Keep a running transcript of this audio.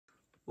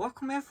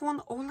Welcome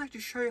everyone, I would like to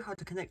show you how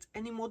to connect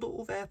any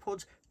model of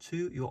AirPods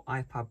to your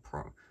iPad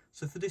Pro.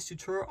 So for this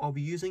tutorial, I'll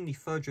be using the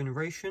third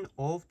generation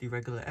of the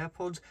regular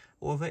AirPods.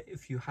 However,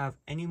 if you have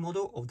any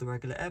model of the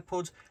regular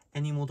AirPods,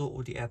 any model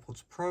of the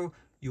AirPods Pro,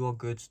 you are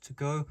good to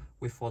go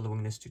with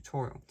following this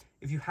tutorial.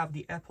 If you have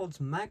the AirPods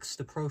Max,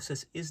 the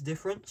process is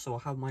different, so I'll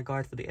have my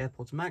guide for the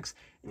AirPods Max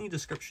in the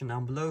description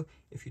down below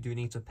if you do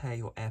need to pair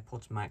your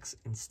AirPods Max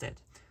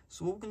instead.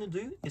 So what we're going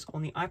to do is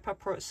on the iPad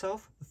Pro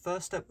itself, the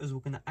first step is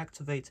we're going to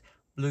activate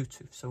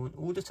Bluetooth. So in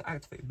order to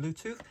activate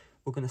Bluetooth,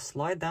 we're going to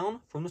slide down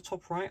from the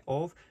top right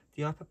of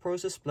the iPad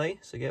Pro's display.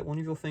 So get one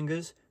of your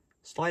fingers,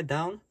 slide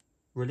down,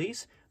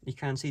 release. You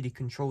can see the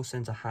control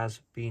center has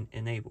been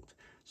enabled.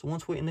 So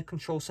once we're in the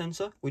control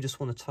center, we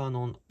just want to turn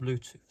on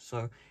Bluetooth.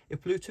 So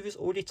if Bluetooth is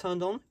already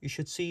turned on, you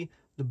should see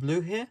the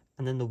blue here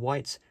and then the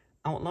white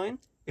outline.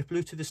 If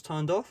Bluetooth is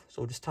turned off,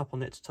 so we'll just tap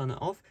on it to turn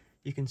it off,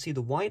 you can see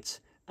the white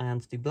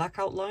and the black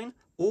outline,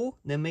 or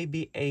there may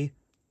be a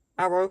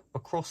arrow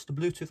across the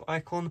Bluetooth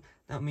icon.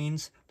 That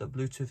means that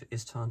Bluetooth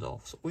is turned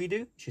off. So all you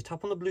do is you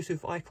tap on the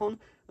Bluetooth icon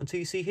until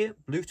you see here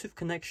Bluetooth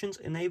connections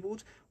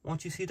enabled.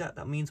 Once you see that,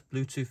 that means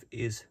Bluetooth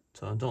is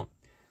turned on.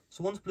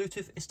 So once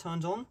Bluetooth is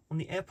turned on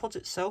the AirPods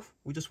itself,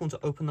 we just want to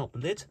open up the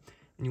lid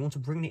and you want to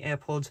bring the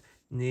AirPods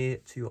near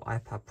to your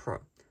iPad Pro.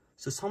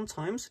 So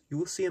sometimes you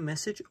will see a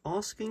message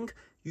asking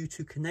you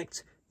to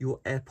connect your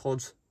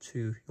AirPods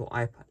to your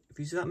iPad. If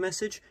you see that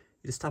message,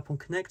 you just tap on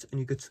connect and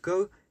you're good to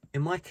go.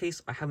 In my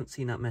case, I haven't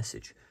seen that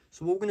message.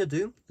 So what we're going to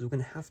do is we're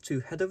going to have to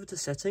head over to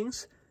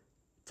settings,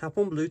 tap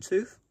on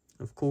Bluetooth,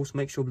 of course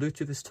make sure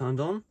Bluetooth is turned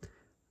on,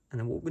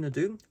 and then what we're going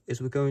to do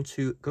is we're going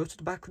to go to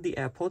the back of the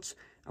AirPods,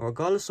 and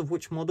regardless of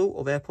which model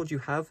of AirPods you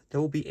have, there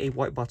will be a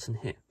white button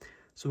here.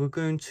 So we're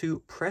going to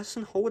press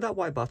and hold that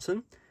white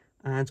button,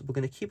 and we're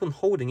going to keep on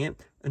holding it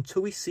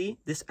until we see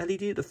this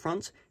LED at the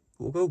front.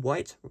 It will go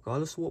white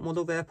regardless of what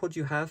model of AirPods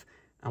you have,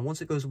 and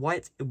once it goes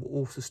white, it will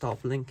also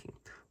start blinking.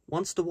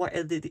 Once the white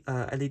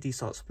LED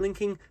starts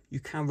blinking, you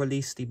can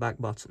release the back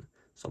button.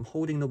 So I'm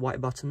holding the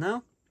white button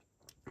now,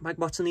 back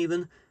button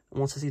even, and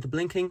once I see the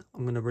blinking,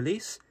 I'm going to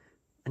release.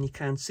 And you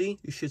can see,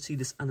 you should see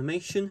this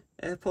animation,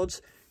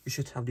 AirPods, you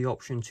should have the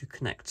option to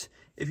connect.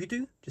 If you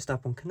do, just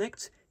tap on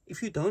connect.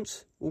 If you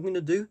don't, what we're going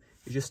to do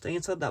is just stay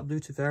inside that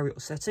Bluetooth area or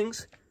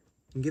settings,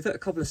 and give it a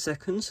couple of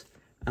seconds,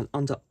 and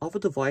under other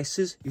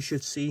devices, you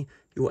should see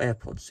your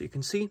AirPods. So you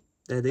can see,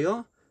 there they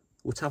are,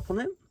 we'll tap on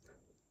it.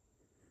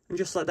 And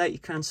just like that, you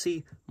can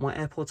see my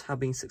AirPods have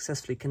been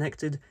successfully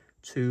connected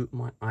to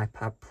my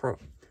iPad Pro.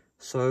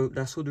 So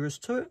that's all there is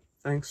to it.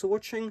 Thanks for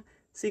watching.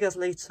 See you guys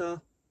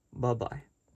later. Bye-bye.